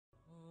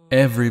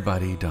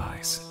Everybody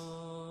dies.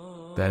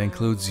 That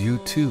includes you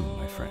too,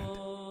 my friend.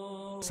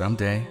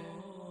 Someday,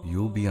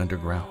 you'll be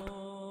underground.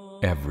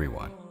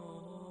 Everyone.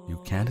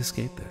 You can't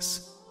escape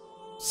this.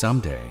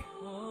 Someday,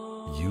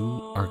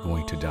 you are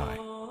going to die.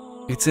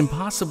 It's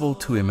impossible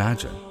to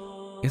imagine,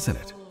 isn't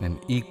it?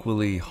 And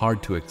equally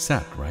hard to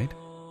accept, right?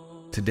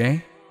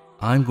 Today,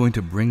 I'm going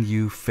to bring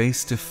you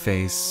face to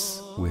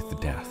face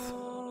with death.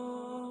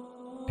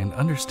 And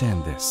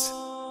understand this,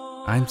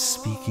 I'm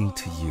speaking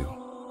to you.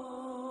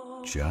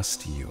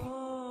 Just you.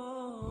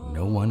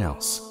 No one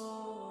else.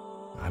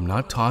 I'm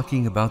not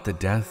talking about the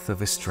death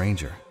of a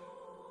stranger.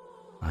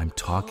 I'm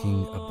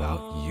talking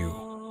about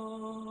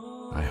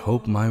you. I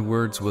hope my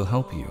words will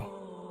help you,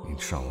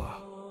 inshallah.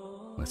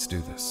 Let's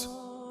do this.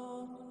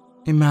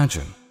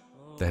 Imagine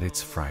that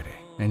it's Friday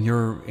and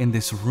you're in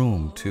this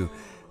room to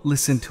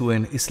listen to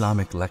an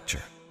Islamic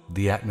lecture.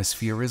 The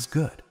atmosphere is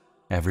good.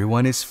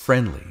 Everyone is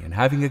friendly and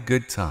having a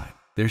good time.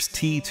 There's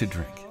tea to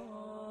drink.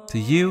 To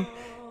you,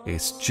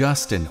 it's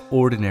just an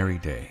ordinary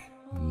day,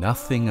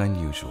 nothing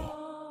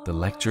unusual. The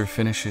lecture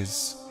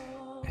finishes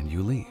and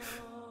you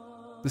leave.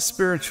 The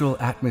spiritual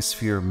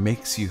atmosphere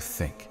makes you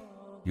think.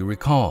 You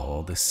recall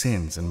all the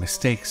sins and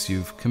mistakes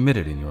you've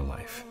committed in your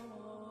life.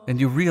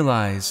 And you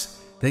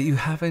realize that you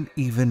haven't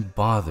even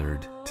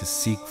bothered to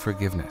seek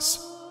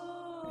forgiveness.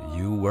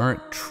 You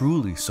weren't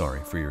truly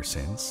sorry for your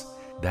sins.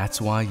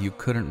 That's why you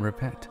couldn't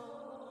repent.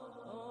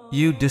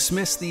 You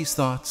dismiss these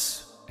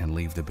thoughts and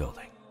leave the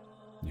building.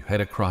 You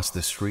head across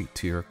the street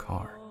to your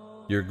car.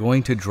 You're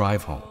going to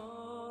drive home.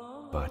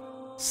 But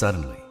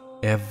suddenly,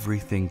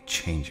 everything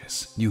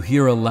changes. You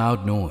hear a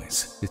loud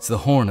noise. It's the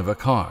horn of a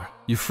car.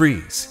 You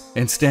freeze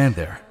and stand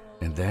there.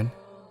 And then,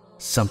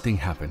 something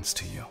happens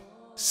to you.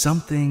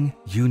 Something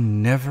you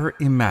never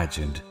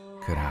imagined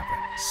could happen.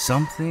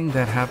 Something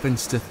that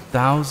happens to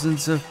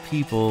thousands of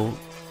people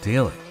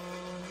daily.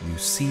 You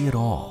see it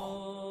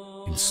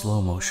all in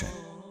slow motion.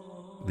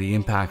 The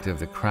impact of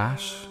the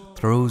crash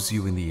throws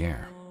you in the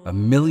air. A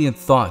million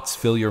thoughts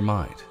fill your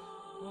mind.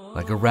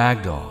 Like a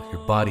rag doll, your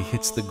body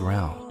hits the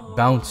ground,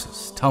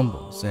 bounces,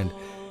 tumbles, and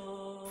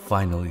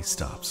finally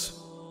stops.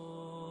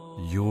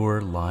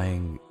 You're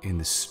lying in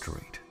the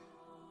street.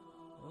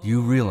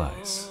 You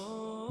realize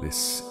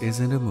this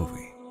isn't a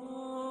movie.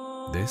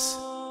 This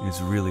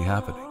is really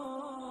happening.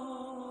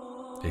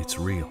 It's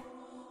real.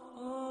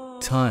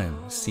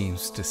 Time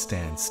seems to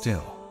stand still.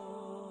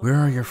 Where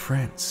are your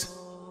friends?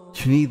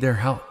 You need their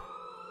help.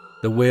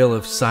 The wail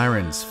of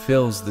sirens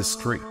fills the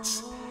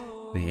streets.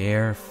 The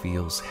air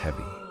feels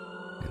heavy,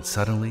 and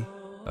suddenly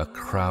a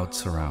crowd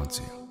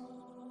surrounds you.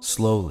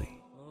 Slowly,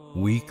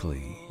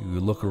 weakly, you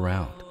look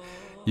around.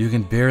 You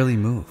can barely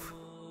move.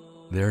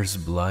 There's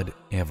blood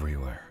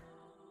everywhere.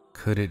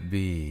 Could it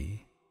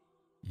be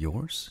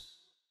yours?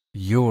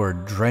 You're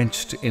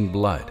drenched in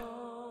blood.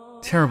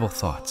 Terrible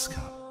thoughts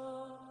come.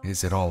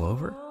 Is it all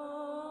over?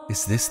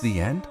 Is this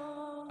the end?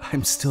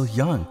 I'm still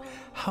young.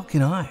 How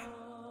can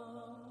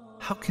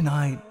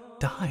I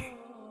die?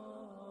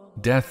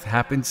 Death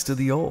happens to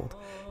the old,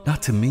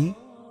 not to me.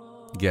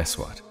 Guess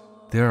what?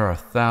 There are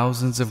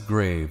thousands of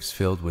graves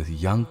filled with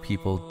young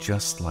people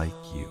just like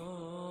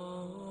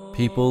you.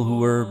 People who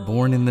were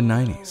born in the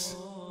 90s,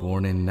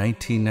 born in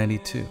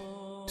 1992,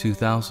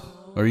 2000,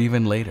 or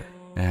even later.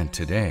 And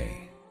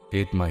today,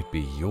 it might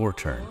be your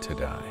turn to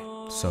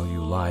die. So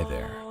you lie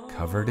there,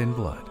 covered in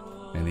blood,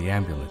 and the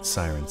ambulance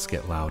sirens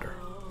get louder.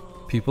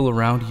 People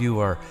around you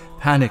are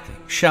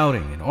panicking,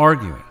 shouting, and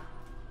arguing.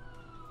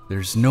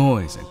 There's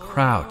noise and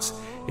crowds.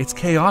 It's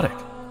chaotic.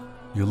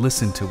 You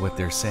listen to what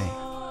they're saying.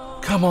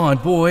 Come on,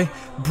 boy,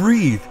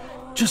 breathe.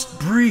 Just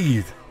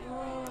breathe.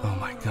 Oh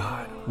my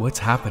God, what's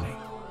happening?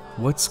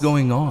 What's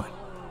going on?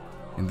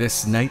 In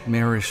this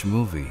nightmarish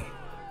movie,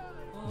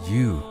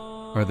 you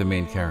are the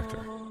main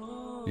character.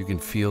 You can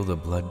feel the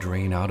blood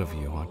drain out of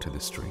you onto the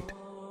street.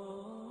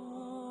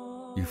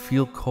 You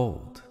feel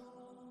cold,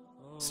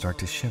 start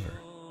to shiver.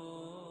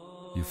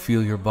 You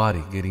feel your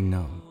body getting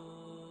numb.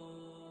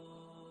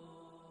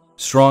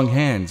 Strong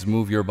hands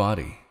move your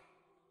body.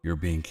 You're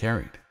being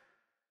carried.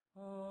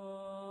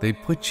 They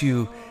put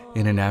you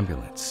in an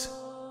ambulance.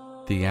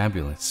 The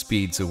ambulance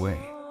speeds away.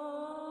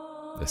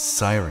 The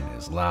siren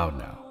is loud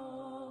now.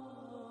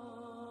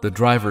 The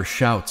driver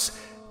shouts,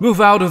 "Move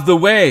out of the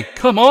way!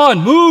 Come on,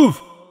 move!"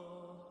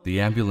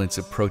 The ambulance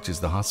approaches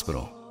the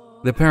hospital.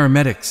 The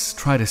paramedics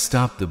try to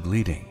stop the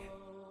bleeding.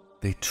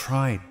 They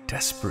try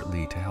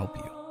desperately to help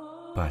you,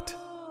 but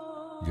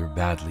you're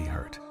badly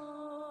hurt.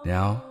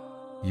 Now,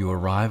 you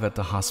arrive at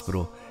the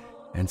hospital,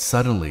 and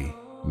suddenly,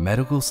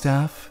 medical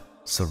staff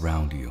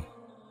surround you.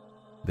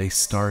 They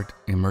start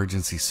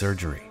emergency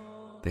surgery.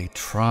 They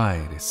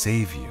try to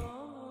save you.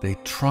 They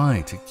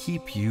try to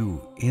keep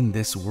you in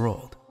this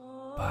world,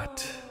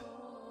 but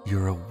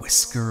you're a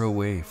whisker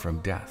away from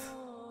death.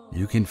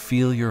 You can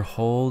feel your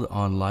hold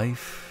on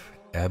life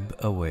ebb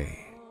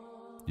away.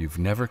 You've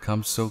never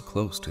come so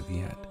close to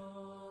the end.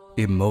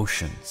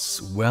 Emotions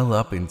well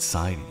up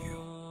inside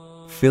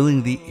you,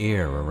 filling the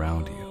air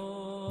around you.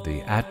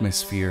 The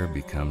atmosphere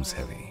becomes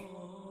heavy.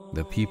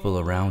 The people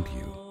around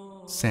you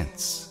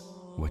sense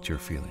what you're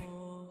feeling.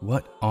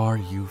 What are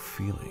you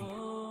feeling?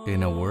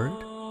 In a word,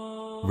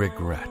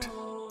 regret.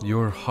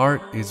 Your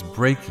heart is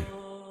breaking.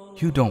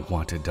 You don't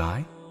want to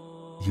die.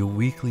 You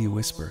weakly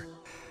whisper,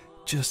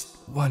 just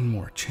one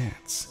more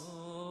chance.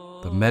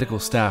 The medical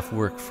staff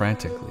work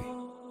frantically.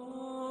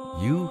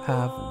 You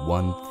have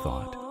one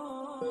thought.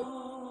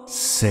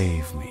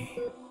 Save me.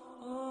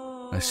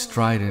 A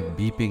strident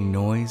beeping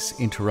noise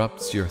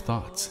interrupts your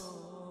thoughts.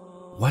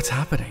 What's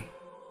happening?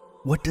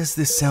 What does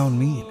this sound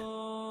mean?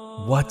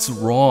 What's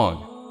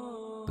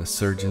wrong? The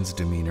surgeon's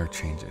demeanor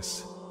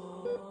changes.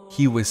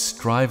 He was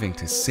striving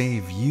to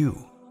save you,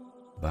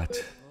 but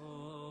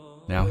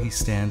now he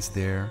stands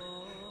there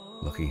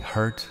looking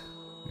hurt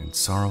and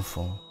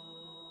sorrowful.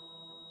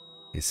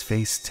 His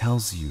face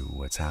tells you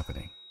what's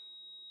happening.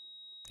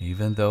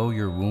 Even though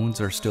your wounds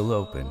are still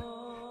open,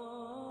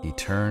 he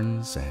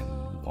turns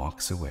and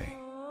walks away.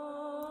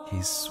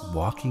 He's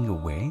walking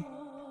away?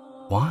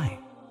 Why?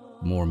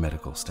 More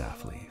medical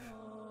staff leave.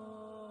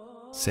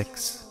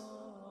 6,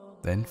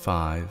 then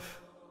 5,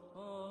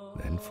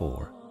 then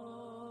 4,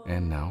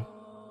 and now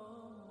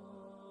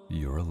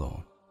you're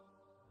alone.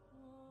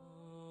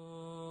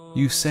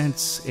 You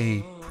sense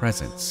a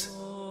presence,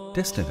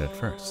 distant at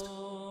first.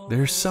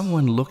 There's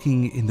someone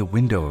looking in the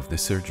window of the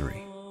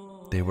surgery.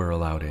 They were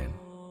allowed in.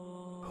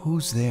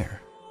 Who's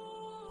there?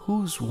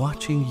 Who's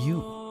watching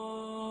you?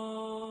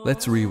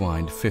 Let's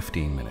rewind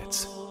 15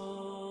 minutes.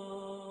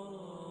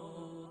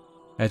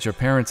 At your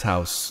parents'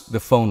 house, the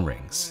phone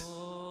rings.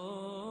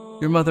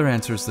 Your mother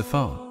answers the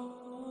phone,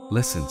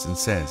 listens and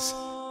says,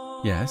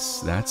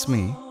 "Yes, that's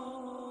me."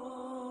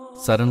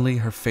 Suddenly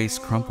her face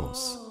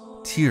crumples.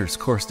 Tears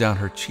course down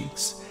her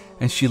cheeks,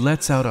 and she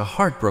lets out a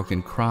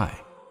heartbroken cry.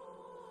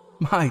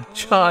 "My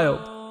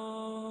child!"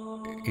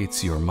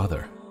 It's your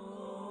mother.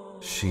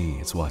 She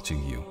is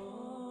watching you,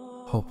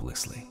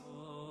 hopelessly.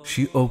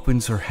 She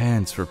opens her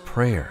hands for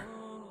prayer.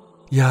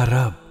 "Ya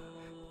Rab,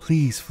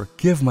 please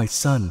forgive my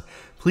son.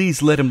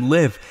 Please let him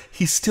live.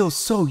 He's still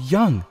so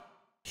young.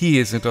 He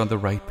isn't on the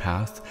right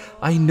path.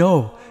 I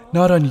know,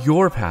 not on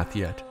your path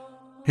yet.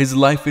 His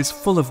life is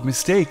full of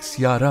mistakes,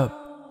 Ya Rab.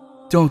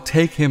 Don't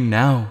take him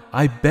now,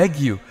 I beg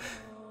you.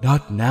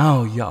 Not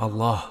now, Ya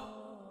Allah."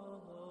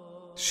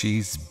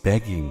 She's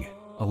begging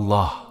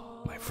Allah,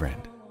 my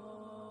friend.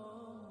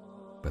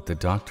 But the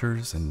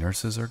doctors and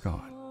nurses are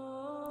gone.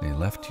 They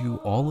left you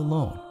all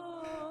alone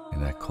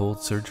in that cold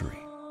surgery.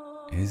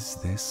 Is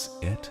this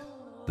it?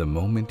 The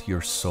moment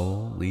your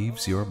soul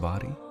leaves your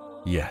body?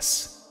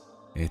 Yes,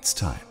 it's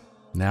time.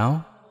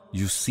 Now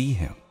you see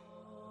him.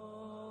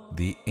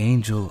 The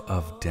angel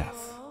of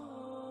death,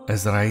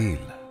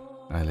 Azrail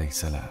alayhi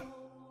salam.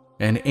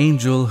 An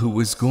angel who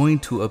was going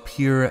to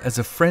appear as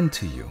a friend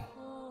to you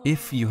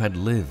if you had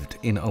lived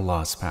in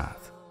Allah's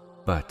path.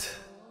 But,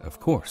 of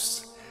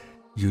course,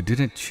 you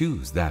didn't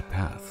choose that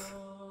path.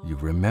 You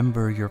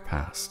remember your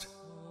past.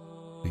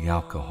 The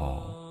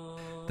alcohol,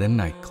 the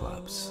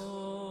nightclubs.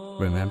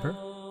 Remember?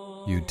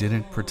 You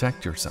didn't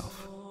protect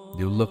yourself.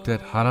 You looked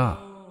at haram.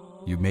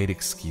 You made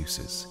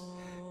excuses.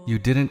 You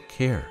didn't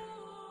care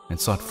and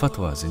sought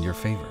fatwas in your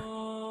favor.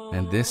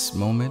 And this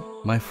moment,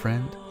 my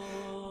friend,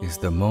 is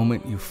the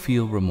moment you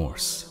feel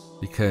remorse,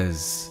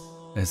 because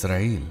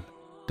Azrail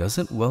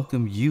doesn't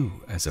welcome you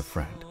as a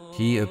friend.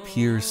 He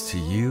appears to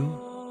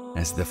you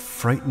as the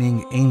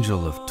frightening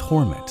angel of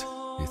torment.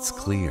 It's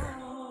clear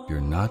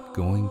you're not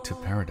going to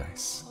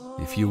paradise.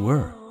 If you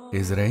were,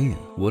 Azrail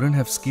wouldn't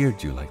have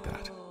scared you like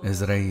that.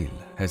 Azrail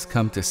has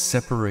come to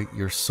separate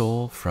your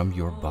soul from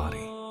your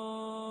body.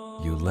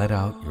 You let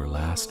out your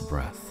last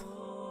breath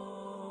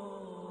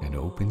and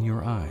open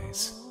your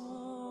eyes.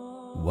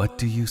 What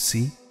do you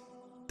see?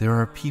 There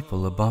are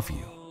people above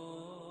you,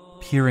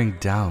 peering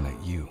down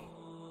at you.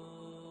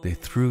 They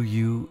threw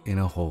you in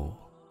a hole.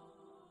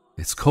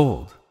 It's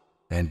cold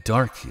and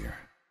dark here.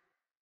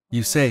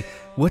 You say,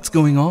 "What's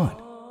going on?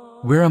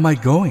 Where am I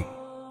going?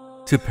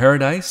 To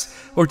paradise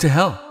or to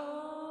hell?"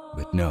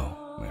 But no,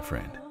 my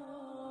friend,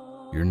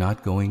 you're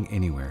not going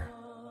anywhere.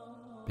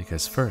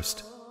 Because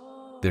first,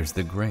 there's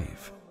the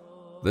grave.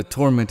 The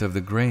torment of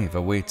the grave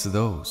awaits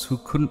those who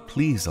couldn't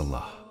please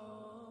Allah.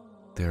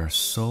 There are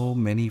so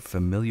many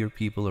familiar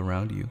people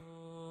around you.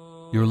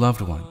 Your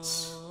loved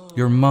ones,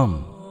 your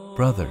mom,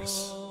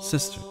 brothers,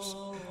 sisters,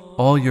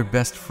 all your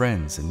best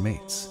friends and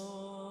mates.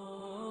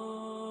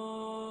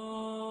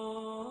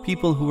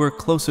 People who are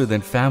closer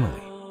than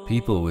family,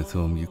 people with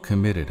whom you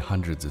committed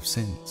hundreds of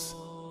sins.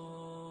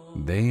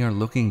 They are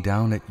looking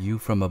down at you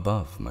from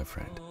above, my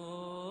friend.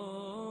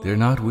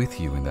 They're not with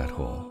you in that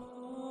hole.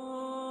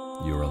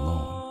 You're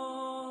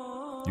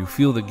alone. You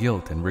feel the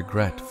guilt and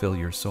regret fill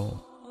your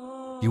soul.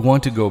 You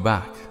want to go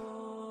back.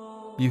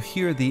 You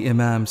hear the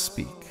Imam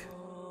speak.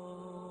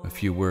 A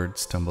few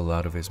words tumble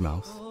out of his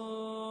mouth.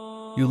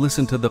 You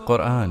listen to the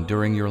Quran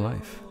during your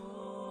life.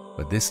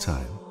 But this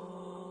time,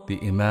 the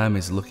Imam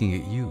is looking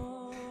at you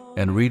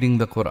and reading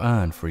the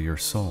Quran for your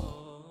soul.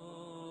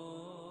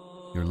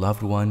 Your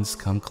loved ones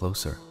come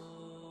closer.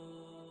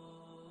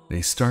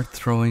 They start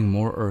throwing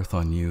more earth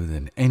on you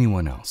than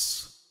anyone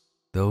else.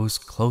 Those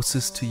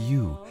closest to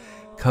you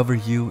cover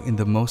you in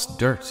the most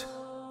dirt.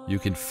 You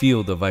can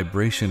feel the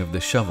vibration of the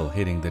shovel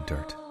hitting the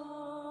dirt.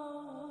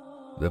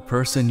 The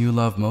person you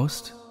love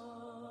most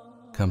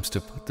comes to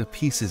put the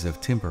pieces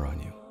of timber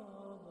on you.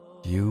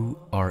 You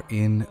are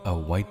in a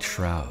white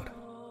shroud.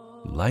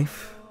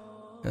 Life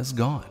has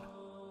gone.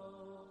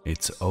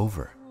 It's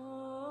over.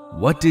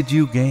 What did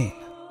you gain?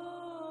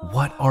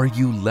 What are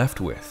you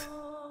left with?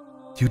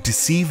 You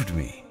deceived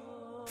me.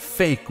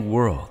 Fake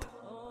world.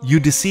 You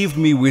deceived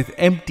me with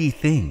empty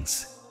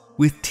things,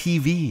 with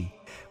TV,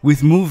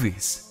 with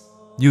movies.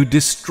 You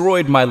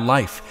destroyed my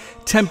life,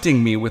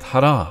 tempting me with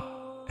haram.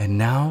 And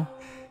now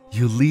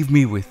you leave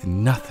me with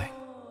nothing,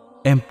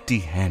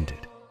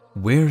 empty-handed.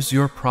 Where's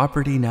your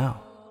property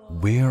now?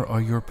 Where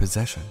are your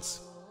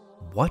possessions?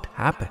 What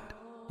happened?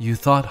 You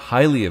thought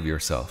highly of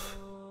yourself.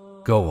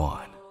 Go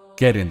on,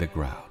 get in the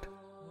ground.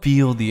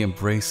 Feel the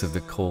embrace of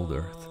the cold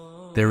earth.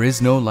 There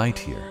is no light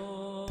here.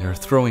 They're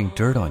throwing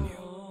dirt on you.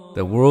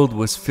 The world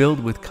was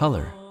filled with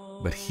color,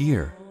 but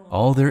here,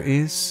 all there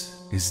is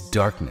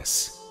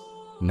darkness.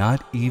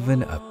 Not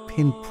even a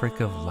pinprick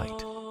of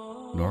light,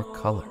 nor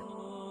color.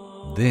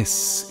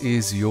 This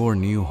is your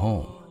new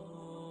home.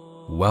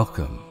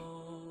 Welcome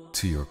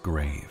to your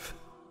grave.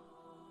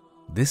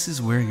 This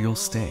is where you'll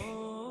stay.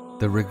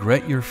 The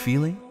regret you're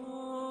feeling?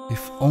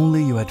 If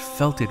only you had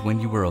felt it when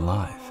you were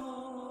alive.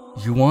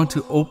 You want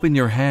to open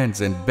your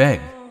hands and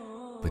beg,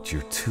 but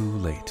you're too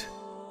late.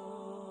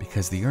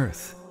 Because the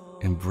earth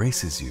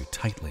embraces you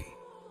tightly.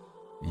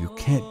 You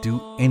can't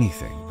do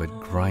anything but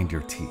grind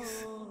your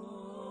teeth.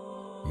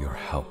 You're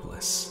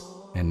helpless.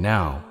 And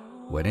now,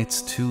 when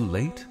it's too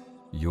late,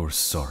 you're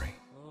sorry.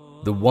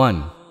 The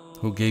one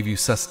who gave you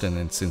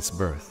sustenance since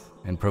birth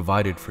and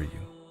provided for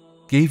you,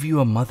 gave you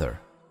a mother,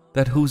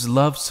 that whose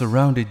love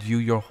surrounded you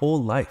your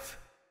whole life,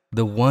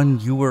 the one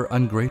you were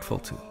ungrateful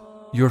to.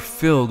 You're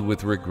filled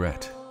with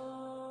regret.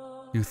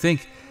 You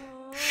think,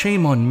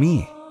 shame on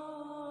me.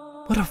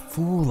 What a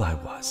fool I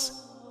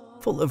was.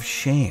 Full of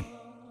shame.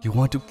 You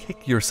want to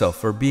kick yourself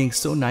for being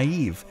so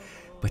naive,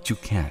 but you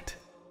can't.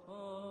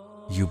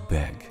 You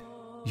beg,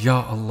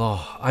 Ya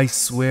Allah, I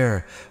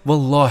swear,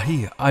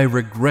 Wallahi, I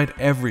regret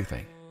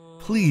everything.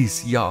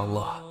 Please, Ya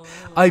Allah,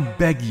 I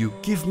beg you,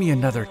 give me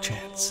another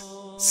chance.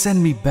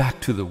 Send me back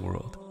to the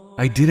world.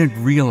 I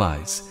didn't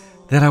realize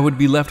that I would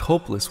be left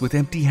hopeless with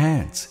empty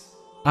hands.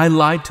 I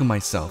lied to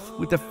myself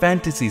with the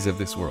fantasies of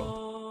this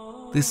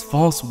world. This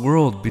false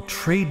world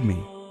betrayed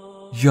me.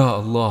 Ya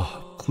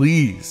Allah,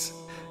 please.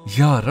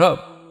 Ya Rab,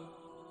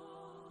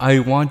 I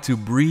want to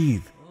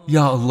breathe.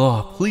 Ya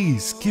Allah,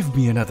 please give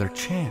me another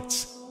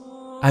chance.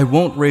 I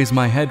won't raise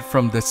my head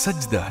from the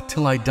sajda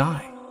till I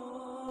die.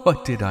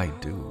 What did I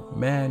do,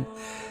 man?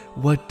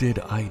 What did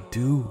I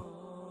do?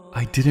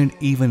 I didn't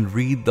even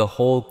read the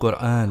whole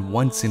Quran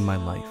once in my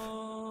life.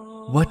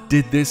 What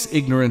did this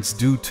ignorance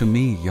do to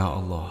me, Ya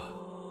Allah?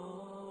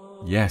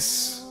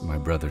 Yes, my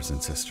brothers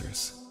and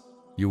sisters,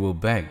 you will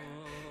beg,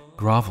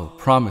 grovel,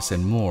 promise,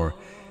 and more,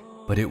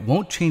 but it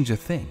won't change a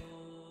thing.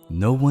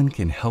 No one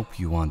can help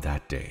you on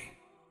that day.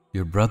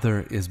 Your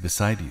brother is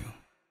beside you.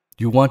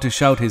 You want to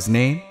shout his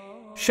name?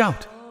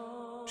 Shout.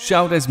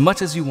 Shout as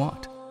much as you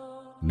want.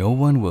 No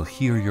one will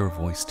hear your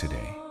voice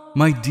today.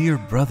 My dear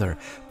brother,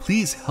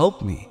 please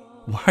help me.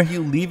 Why are you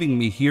leaving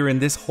me here in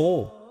this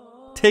hole?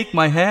 Take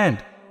my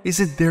hand.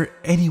 Isn't there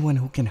anyone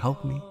who can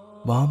help me?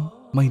 Mom,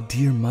 my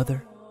dear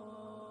mother,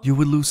 you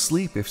would lose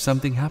sleep if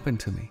something happened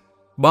to me.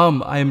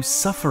 Mom, I am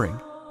suffering.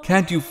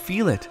 Can't you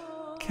feel it?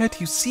 Can't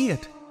you see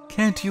it?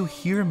 Can't you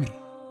hear me?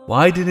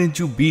 Why didn't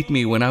you beat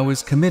me when I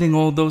was committing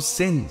all those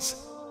sins?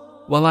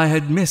 While I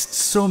had missed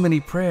so many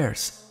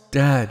prayers.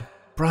 Dad,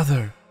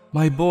 brother,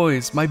 my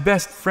boys, my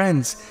best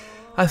friends,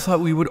 I thought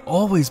we would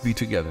always be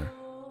together.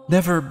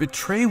 Never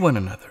betray one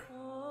another.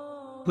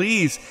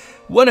 Please,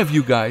 one of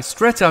you guys,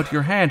 stretch out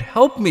your hand,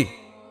 help me.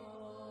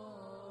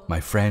 My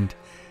friend,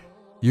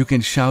 you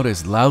can shout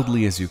as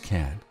loudly as you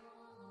can.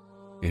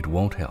 It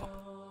won't help.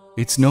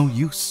 It's no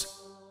use.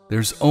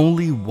 There's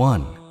only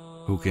one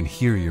who can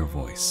hear your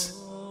voice.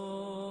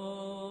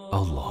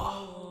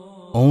 Allah.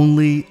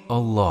 Only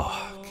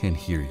Allah can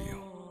hear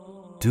you.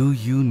 Do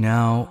you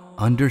now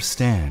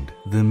understand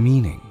the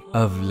meaning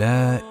of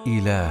La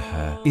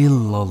ilaha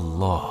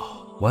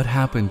illallah? What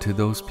happened to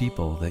those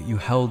people that you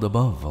held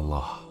above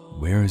Allah?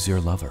 Where is your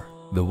lover?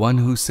 The one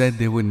who said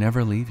they would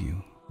never leave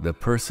you. The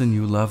person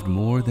you loved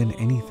more than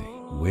anything.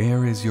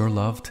 Where is your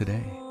love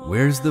today?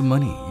 Where's the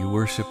money you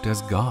worshipped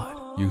as God?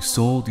 You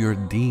sold your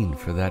deen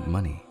for that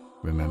money,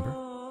 remember?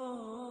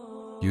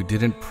 You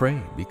didn't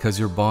pray because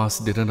your boss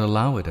didn't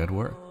allow it at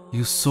work.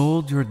 You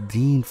sold your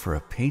deen for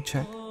a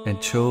paycheck and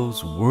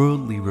chose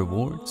worldly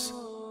rewards?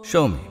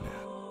 Show me,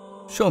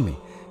 man. Show me.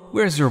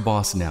 Where's your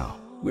boss now?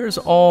 Where's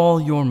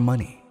all your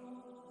money?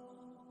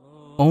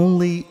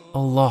 Only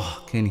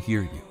Allah can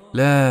hear you.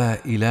 La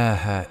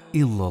ilaha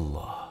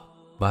illallah.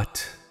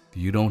 But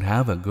you don't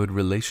have a good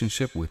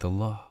relationship with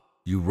Allah.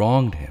 You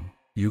wronged Him.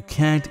 You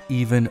can't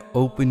even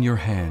open your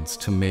hands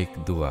to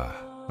make dua.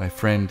 My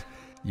friend,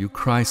 you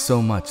cry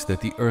so much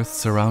that the earth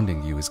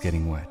surrounding you is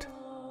getting wet.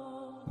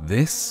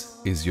 This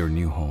is your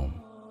new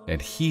home.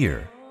 and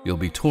here you'll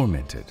be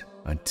tormented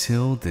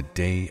until the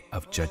day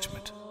of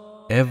judgment.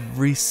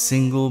 Every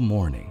single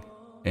morning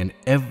and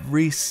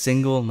every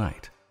single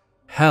night,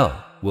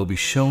 hell will be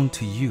shown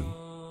to you.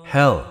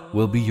 Hell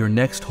will be your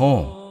next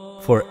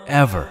home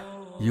forever.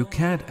 You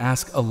can't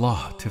ask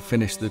Allah to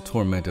finish the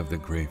torment of the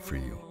grave for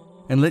you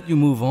and let you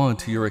move on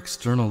to your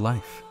external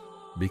life,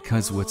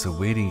 because what's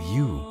awaiting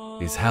you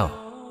is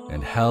hell,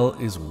 and hell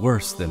is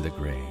worse than the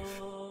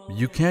grave.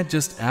 You can't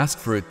just ask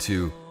for it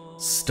to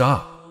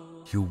stop.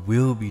 You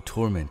will be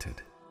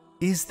tormented.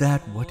 Is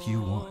that what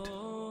you want?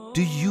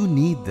 Do you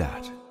need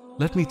that?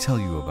 Let me tell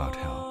you about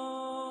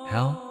hell.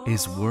 Hell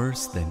is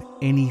worse than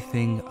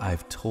anything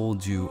I've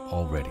told you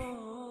already.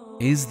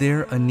 Is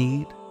there a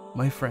need,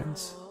 my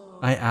friends?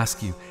 I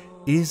ask you,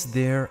 is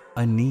there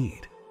a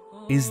need?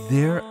 Is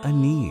there a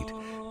need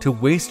to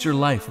waste your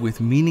life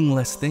with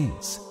meaningless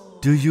things?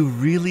 Do you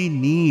really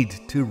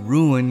need to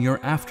ruin your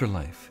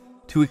afterlife,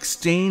 to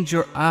exchange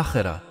your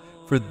akhirah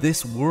for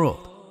this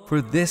world,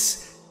 for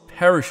this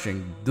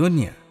perishing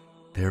dunya?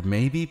 There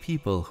may be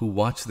people who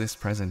watch this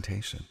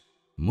presentation,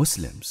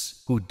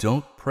 Muslims who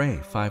don't pray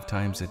 5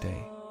 times a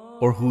day,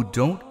 or who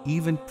don't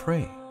even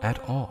pray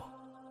at all.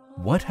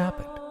 What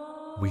happened?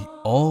 We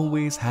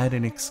always had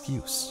an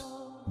excuse,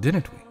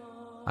 didn't we?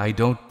 I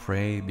don't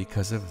pray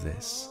because of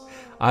this.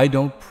 I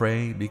don't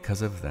pray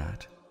because of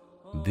that.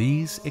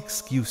 These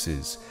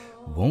excuses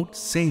won't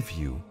save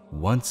you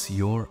once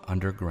you're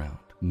underground.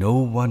 No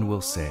one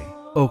will say,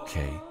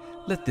 okay,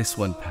 let this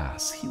one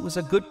pass. He was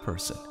a good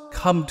person.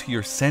 Come to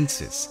your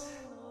senses.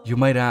 You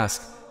might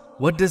ask,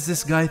 what does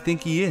this guy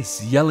think he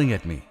is, yelling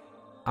at me?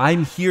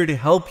 I'm here to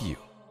help you.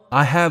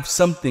 I have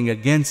something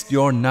against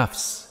your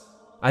nafs.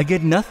 I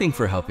get nothing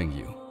for helping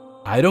you.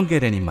 I don't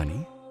get any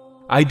money.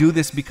 I do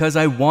this because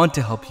I want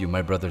to help you,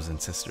 my brothers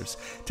and sisters,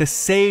 to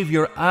save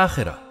your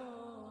akhirah.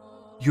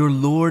 Your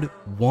Lord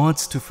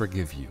wants to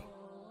forgive you.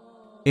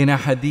 In a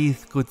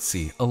hadith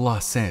Qudsi,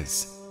 Allah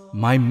says,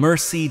 my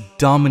mercy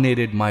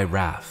dominated my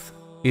wrath.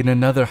 In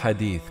another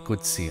hadith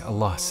Qudsi,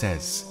 Allah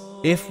says,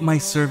 if my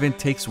servant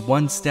takes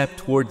 1 step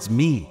towards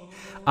me,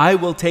 I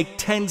will take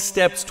 10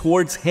 steps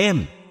towards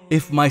him.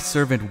 If my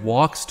servant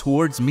walks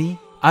towards me,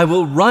 I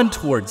will run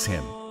towards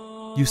him.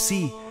 You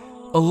see,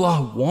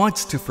 Allah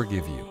wants to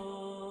forgive you.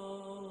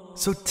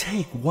 So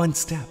take 1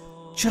 step,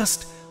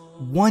 just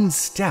 1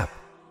 step.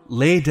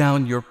 Lay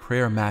down your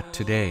prayer mat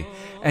today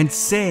and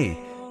say,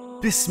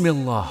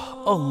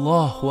 Bismillah,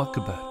 Allahu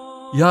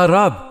Akbar. Ya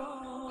Rab,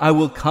 I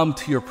will come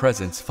to your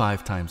presence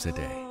 5 times a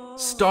day.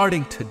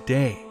 Starting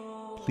today,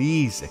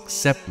 please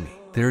accept me.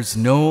 There's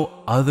no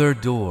other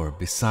door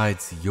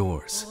besides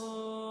yours.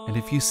 And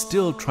if you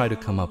still try to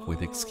come up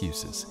with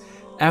excuses,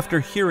 after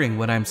hearing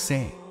what I'm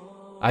saying,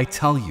 I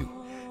tell you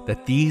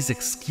that these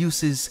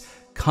excuses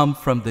come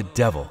from the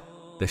devil,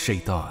 the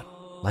shaitan.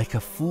 Like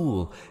a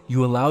fool,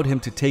 you allowed him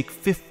to take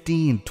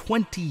 15,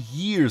 20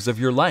 years of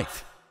your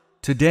life.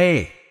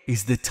 Today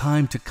is the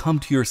time to come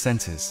to your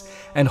senses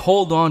and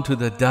hold on to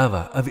the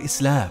dawah of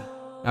Islam.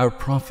 Our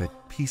Prophet,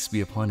 peace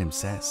be upon him,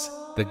 says,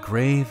 the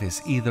grave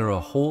is either a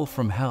hole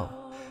from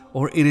hell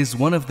or it is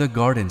one of the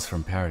gardens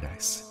from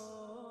paradise.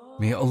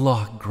 May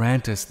Allah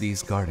grant us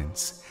these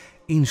gardens,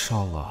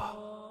 inshallah.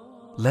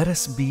 Let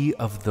us be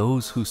of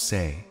those who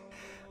say,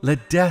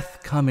 let death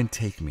come and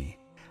take me.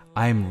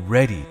 I am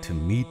ready to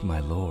meet my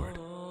Lord.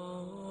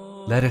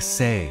 Let us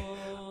say,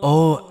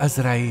 O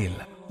Azrael,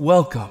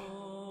 welcome.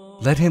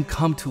 Let him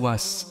come to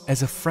us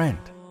as a friend.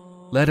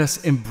 Let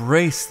us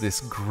embrace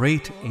this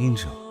great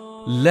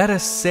angel. Let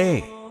us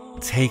say,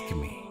 take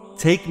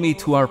me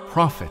to our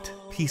Prophet,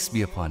 peace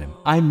be upon him.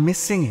 I'm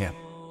missing him.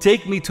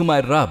 Take me to my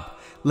Rabb.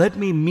 Let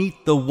me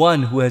meet the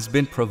one who has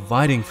been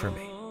providing for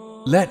me.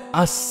 Let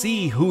us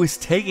see who is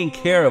taking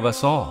care of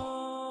us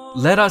all.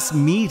 Let us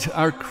meet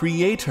our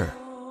Creator.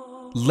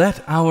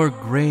 Let our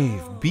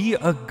grave be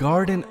a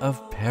garden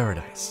of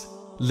paradise.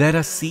 Let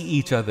us see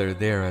each other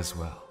there as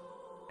well.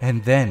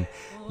 And then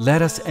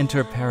let us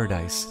enter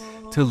paradise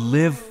to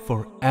live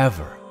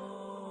forever.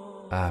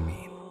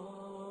 Ameen.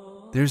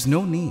 There's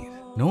no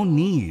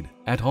need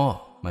at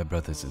all, my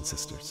brothers and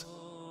sisters.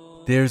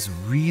 There's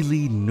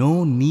really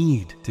no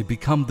need to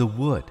become the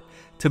wood,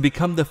 to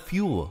become the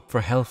fuel for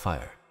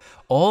hellfire,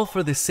 all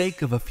for the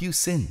sake of a few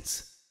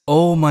sins.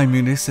 O my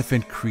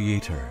munificent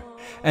Creator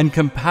and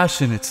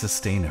compassionate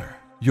Sustainer,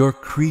 your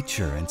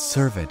creature and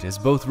servant is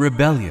both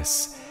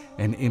rebellious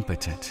and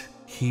impotent,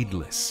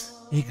 heedless,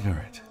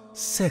 ignorant,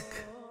 sick,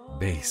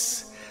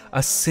 base,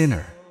 a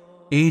sinner,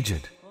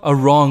 aged, a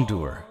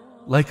wrongdoer,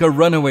 like a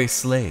runaway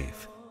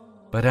slave.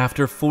 But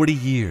after 40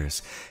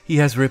 years, he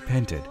has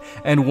repented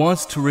and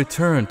wants to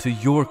return to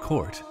your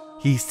court.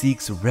 He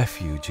seeks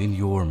refuge in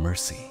your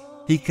mercy.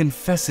 He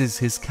confesses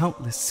his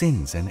countless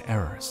sins and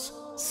errors.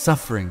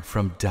 Suffering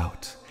from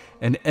doubt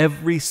and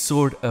every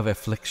sort of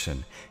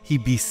affliction, he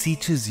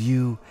beseeches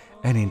you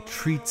and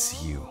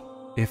entreats you.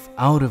 If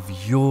out of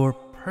your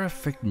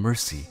perfect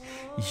mercy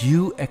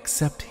you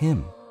accept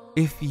him,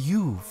 if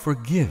you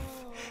forgive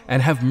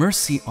and have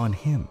mercy on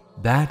him,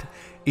 that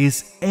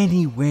is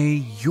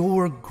anyway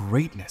your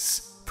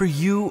greatness. For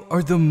you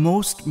are the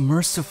most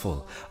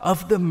merciful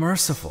of the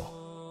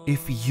merciful.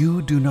 If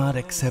you do not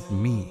accept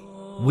me,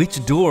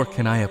 which door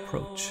can I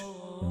approach?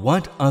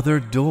 What other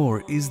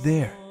door is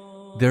there?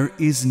 There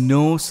is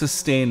no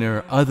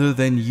sustainer other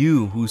than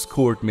you whose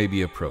court may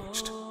be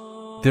approached.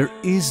 There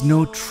is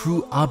no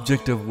true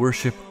object of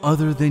worship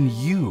other than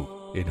you,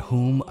 in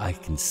whom I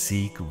can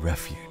seek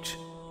refuge.